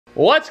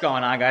What's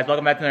going on, guys?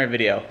 Welcome back to another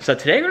video. So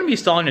today we're going to be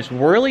installing this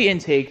Wehrli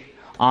intake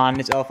on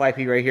this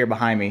L5P right here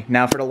behind me.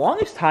 Now for the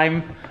longest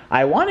time,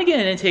 I want to get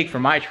an intake for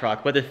my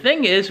truck, but the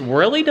thing is,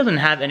 Wehrli doesn't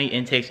have any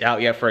intakes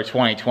out yet for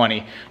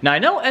 2020. Now I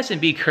know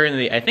S&B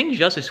currently, I think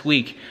just this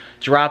week,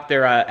 dropped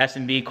their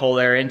S&B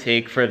cold air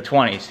intake for the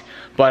 20s.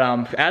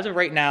 But as of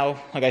right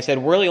now, like I said,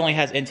 Wehrli only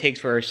has intakes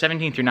for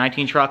 17 through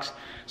 19 trucks.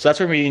 So that's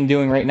what we've been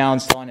doing right now,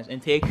 installing this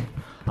intake.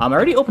 I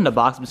already opened the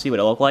box to see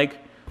what it looked like.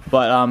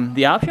 But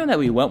the option that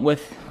we went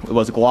with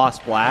was gloss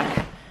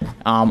black.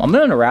 I'm going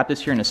to unwrap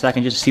this here in a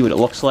second just to see what it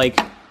looks like.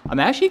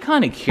 I'm actually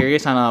kind of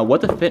curious on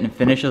what the fit and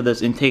finish of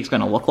this intake is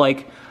going to look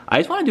like. I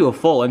just want to do a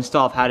full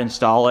install of how to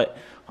install it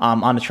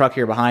on the truck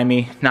here behind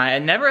me. Now, I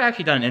had never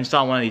actually done an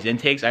install on one of these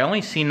intakes. I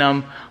only seen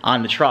them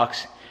on the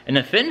trucks. And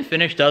the fit and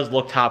finish does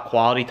look top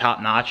quality,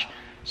 top notch.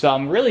 So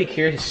I'm really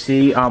curious to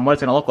see what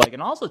it's going to look like.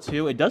 And also,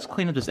 too, it does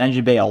clean up this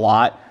engine bay a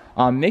lot.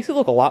 Makes it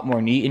look a lot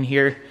more neat in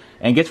here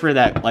and gets rid of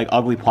that like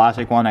ugly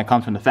plastic one that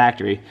comes from the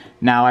factory.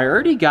 Now I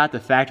already got the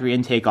factory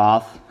intake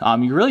off.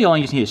 You really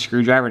only just need a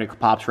screwdriver and it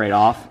pops right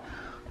off.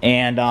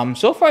 And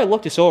so far I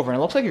looked this over and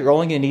it looks like you're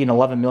only going to need an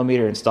 11mm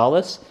to install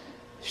this.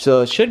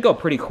 So it should go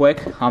pretty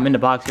quick. In the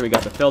box here we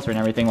got the filter and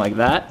everything like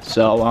that.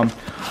 So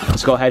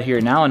let's go ahead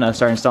here now and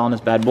start installing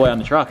this bad boy on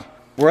the truck.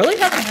 We really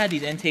haven't had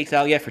these intakes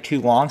out yet for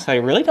too long, so I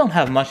really don't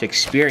have much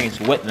experience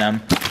with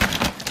them.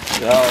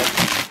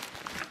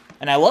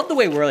 And I love the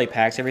way Wehrli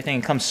packs everything.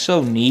 It comes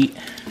so neat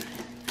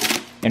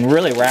and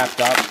really wrapped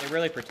up. They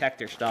really protect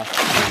their stuff.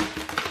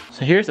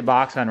 So here's the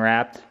box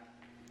unwrapped.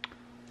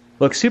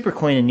 Looks super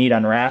clean and neat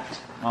unwrapped.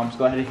 Let's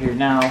go ahead here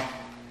now.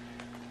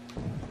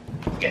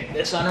 Get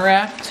this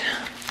unwrapped.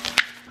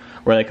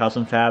 Wehrli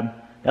custom fab.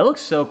 That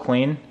looks so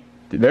clean.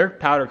 Their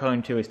powder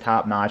coating too is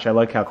top notch. I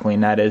like how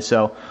clean that is.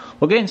 So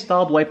we'll get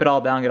installed, wipe it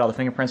all down, get all the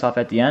fingerprints off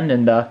at the end,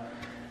 and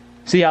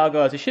see how it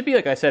goes. It should be,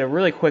 like I said, a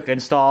really quick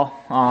install.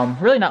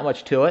 Really not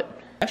much to it.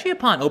 Actually,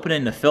 upon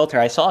opening the filter,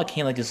 I saw it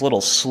came like this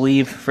little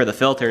sleeve for the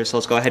filter. So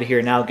let's go ahead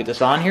here now, get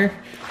this on here,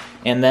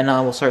 and then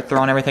we'll start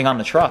throwing everything on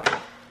the truck.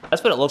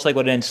 That's what it looks like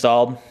when it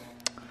installed.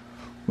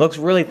 Looks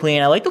really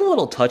clean. I like the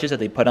little touches that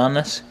they put on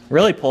this.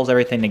 Really pulls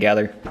everything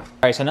together.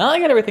 Alright, so now I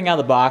got everything out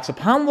of the box.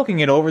 Upon looking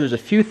it over, there's a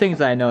few things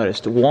that I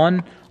noticed.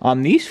 One,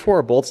 these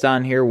 4 bolts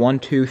down here, 1,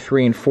 2,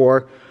 3, and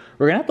 4.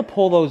 We're going to have to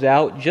pull those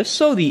out just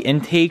so the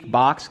intake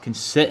box can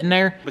sit in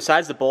there.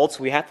 Besides the bolts,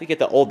 we have to get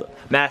the old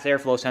mass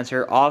airflow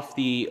sensor off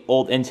the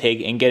old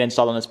intake and get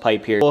installed on this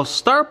pipe here. We'll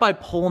start by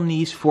pulling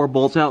these 4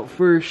 bolts out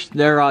first.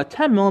 They're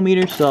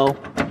 10mm, so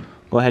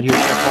go ahead here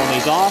and start pulling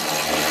these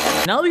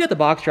off. Now that we got the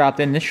box dropped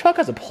in, this truck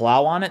has a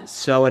plow on it,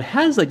 so it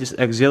has like this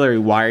auxiliary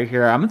wire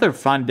here. I'm going to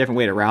find a different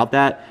way to route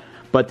that.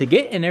 But to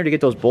get in there, to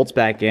get those bolts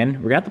back in,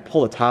 we're going to have to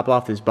pull the top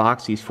off this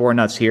box, these 4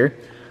 nuts here.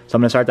 So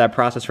I'm going to start that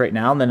process right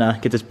now and then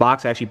get this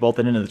box actually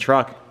bolted into the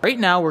truck. Right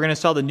now, we're going to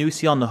install the new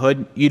seal on the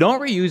hood. You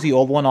don't reuse the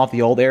old one off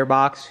the old air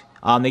box.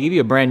 They give you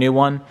a brand new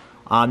one.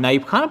 Now you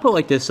kind of put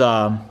like this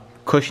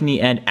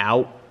cushiony end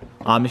out.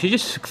 It should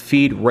just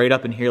feed right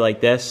up in here like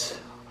this,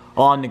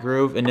 all in the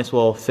groove, and this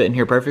will fit in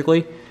here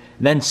perfectly.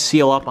 Then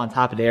seal up on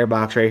top of the air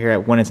box right here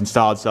when it's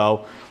installed.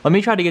 So let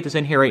me try to get this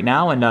in here right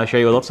now and show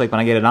you what it looks like when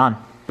I get it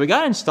on. We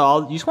got it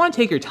installed. You just want to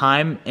take your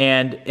time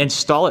and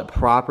install it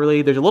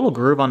properly. There's a little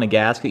groove on the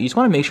gasket. You just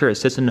want to make sure it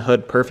sits in the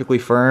hood perfectly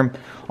firm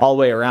all the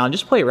way around.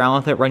 Just play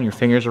around with it, run your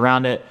fingers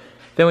around it.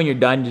 Then when you're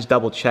done, just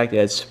double check that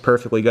it's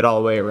perfectly good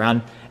all the way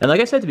around. And like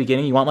I said at the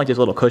beginning, you want like this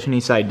little cushiony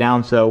side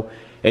down so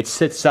it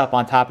sits up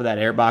on top of that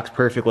air box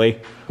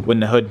perfectly when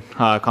the hood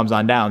comes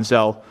on down.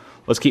 So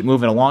let's keep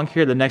moving along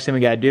here. The next thing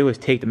we got to do is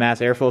take the mass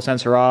airflow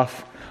sensor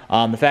off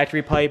the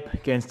factory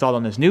pipe, get installed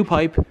on this new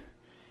pipe,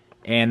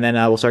 and then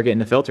we'll start getting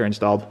the filter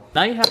installed.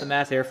 Now you have the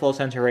mass airflow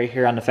sensor right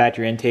here on the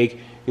factory intake.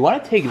 You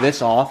want to take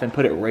this off and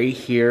put it right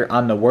here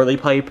on the Wehrli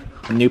pipe,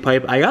 the new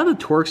pipe. I got the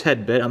Torx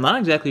head bit. I'm not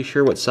exactly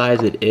sure what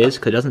size it is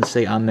because it doesn't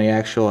say on the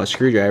actual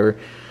screwdriver.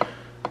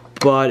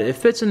 But it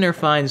fits in there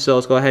fine, so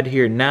let's go ahead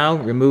here now,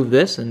 remove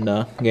this, and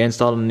get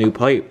installed on the new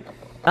pipe.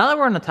 Now that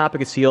we're on the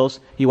topic of seals,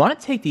 you want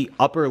to take the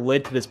upper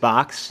lid to this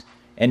box,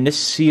 and this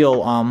seal,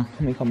 let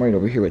me come right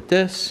over here with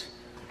this.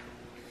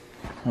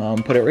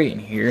 Put it right in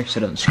here so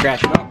it doesn't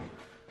scratch it up.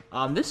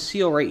 This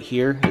seal right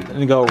here is going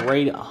to go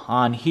right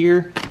on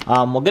here.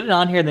 We'll get it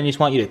on here, then you just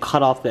want you to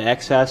cut off the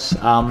excess.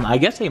 I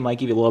guess they might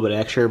give you a little bit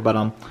extra, but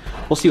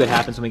we'll see what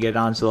happens when we get it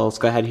on. So let's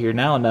go ahead here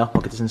now and we'll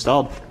get this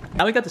installed.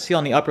 Now we got the seal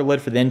on the upper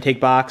lid for the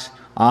intake box.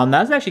 That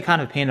was actually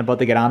kind of a pain in the butt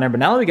to get on there, but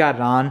now that we got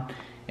it on,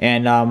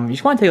 and you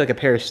just want to take like a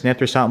pair of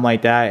snips or something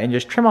like that and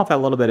just trim off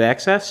that little bit of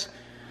excess.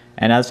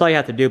 And that's all you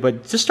have to do,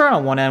 but just start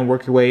on one end,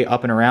 work your way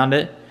up and around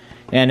it.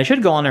 And it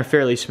should go on there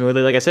fairly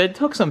smoothly. Like I said, it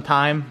took some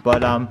time,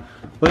 but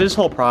with this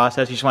whole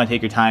process, you just want to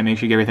take your time, make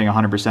sure you get everything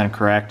 100%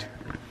 correct.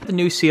 The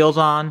new seals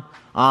on,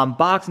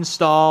 box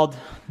installed,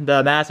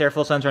 the mass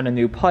airflow sensor on the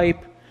new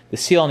pipe, the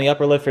seal on the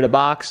upper lid for the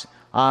box.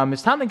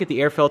 It's time to get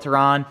the air filter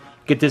on,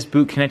 get this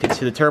boot connected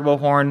to the turbo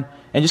horn,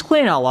 and just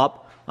clean it all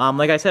up.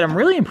 Like I said, I'm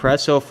really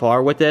impressed so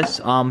far with this.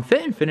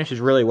 Fit and finish is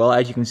really well,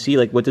 as you can see,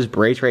 like with this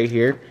brace right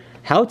here.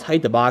 how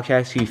tight the box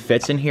actually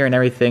fits in here and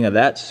everything of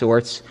that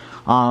sorts.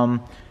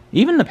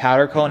 Even the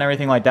powder coat and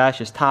everything like that is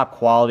just top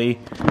quality.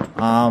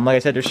 Like I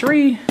said, there's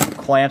 3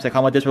 clamps that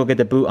come with this. We'll get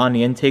the boot on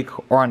the intake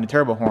or on the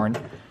turbo horn.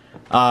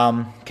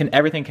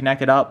 Everything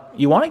connected up.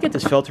 You want to get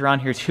this filter on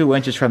here 2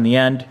 inches from the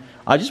end.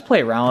 Just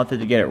play around with it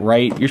to get it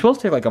right. You're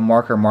supposed to take like a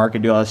mark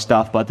and do all this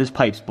stuff, but this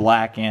pipe's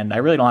black and I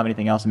really don't have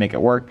anything else to make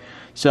it work.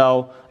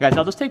 So guys,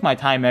 I'll just take my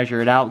time,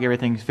 measure it out, get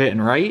everything fitting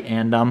right,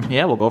 and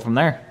yeah, we'll go from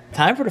there.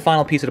 Time for the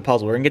final piece of the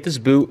puzzle. We're gonna get this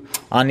boot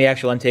on the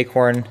actual intake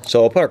horn. So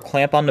we'll put our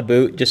clamp on the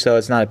boot just so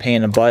it's not a pain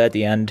in the butt at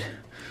the end.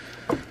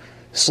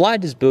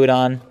 Slide this boot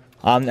on.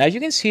 As you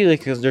can see,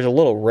 like, there's a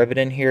little rivet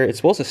in here. It's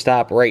supposed to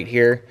stop right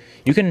here.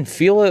 You can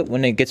feel it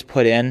when it gets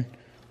put in,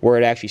 where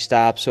it actually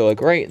stops. So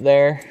like right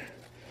there.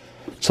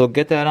 So we'll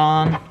get that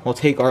on. We'll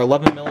take our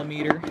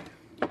 11mm,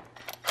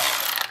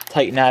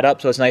 tighten that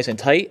up so it's nice and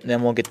tight, and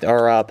then we'll get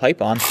our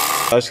pipe on.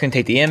 I'm just gonna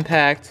take the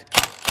impact,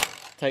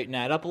 tighten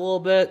that up a little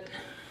bit.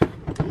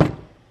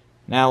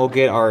 Now we'll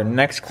get our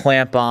next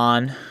clamp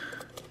on,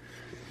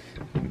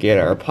 get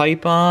our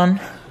pipe on,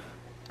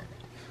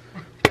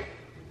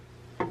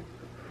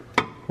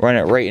 run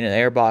it right into the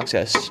air box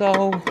as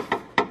so.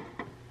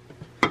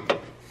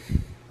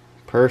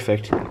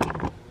 Perfect.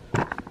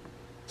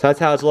 So that's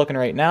how it's looking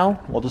right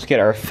now. We'll just get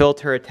our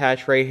filter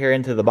attached right here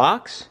into the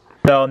box.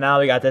 So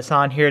now we got this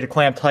on here to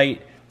clamp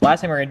tight.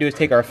 Last thing we're gonna do is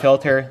take our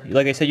filter.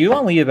 Like I said, you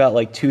want to leave about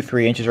like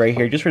 2-3 inches right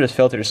here just for this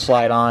filter to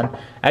slide on.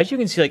 As you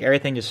can see, like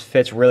everything just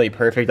fits really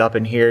perfect up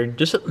in here.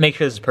 Just make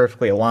sure this is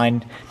perfectly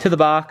aligned to the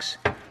box.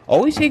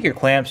 Always take your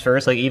clamps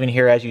first, like even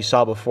here as you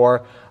saw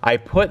before. I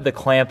put the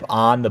clamp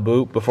on the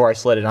boot before I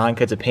slid it on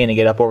because it's a pain to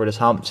get up over this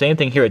hump. Same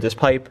thing here with this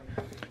pipe.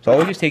 So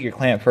always just take your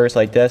clamp first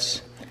like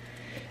this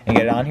and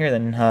get it on here,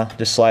 then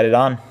just slide it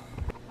on.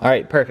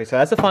 Alright, perfect. So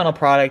that's the final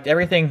product.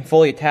 Everything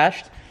fully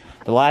attached.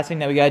 The last thing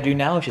that we gotta do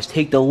now is just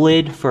take the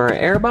lid for our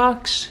air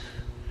box.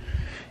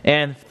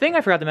 And the thing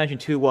I forgot to mention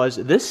too was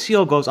this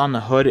seal goes on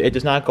the hood. It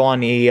does not go on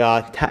the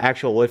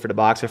actual lid for the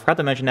box. I forgot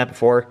to mention that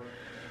before.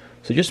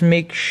 So just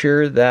make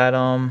sure that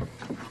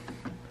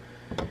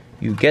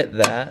you get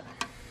that.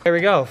 There we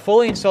go,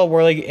 fully installed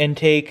Wehrli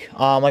intake.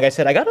 Like I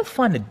said, I gotta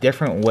find a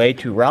different way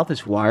to route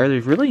this wire.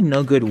 There's really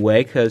no good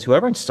way because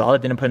whoever installed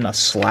it didn't put enough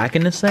slack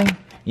in this thing.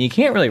 You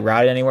can't really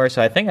route it anywhere,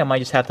 so I think I might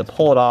just have to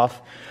pull it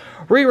off,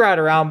 reroute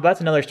around, but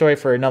that's another story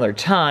for another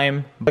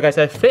time. Like I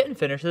said, fit and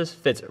finish, this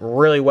fits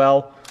really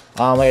well.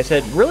 Like I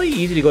said, really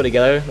easy to go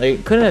together. Like,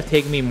 it couldn't have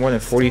taken me more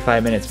than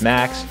 45 minutes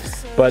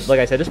max, but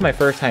like I said, this is my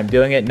first time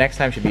doing it. Next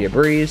time should be a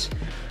breeze.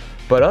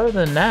 But other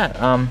than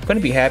that, I'm going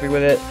to be happy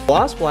with it.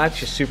 Gloss black's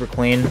just super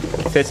clean.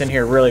 Fits in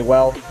here really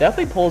well.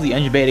 Definitely pulls the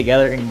engine bay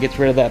together and gets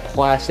rid of that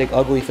plastic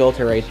ugly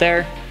filter right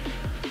there.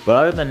 But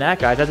other than that,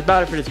 guys, that's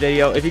about it for this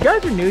video. If you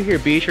guys are new here,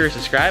 be sure to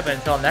subscribe. And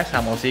until next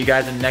time, we'll see you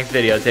guys in the next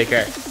video. Take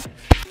care.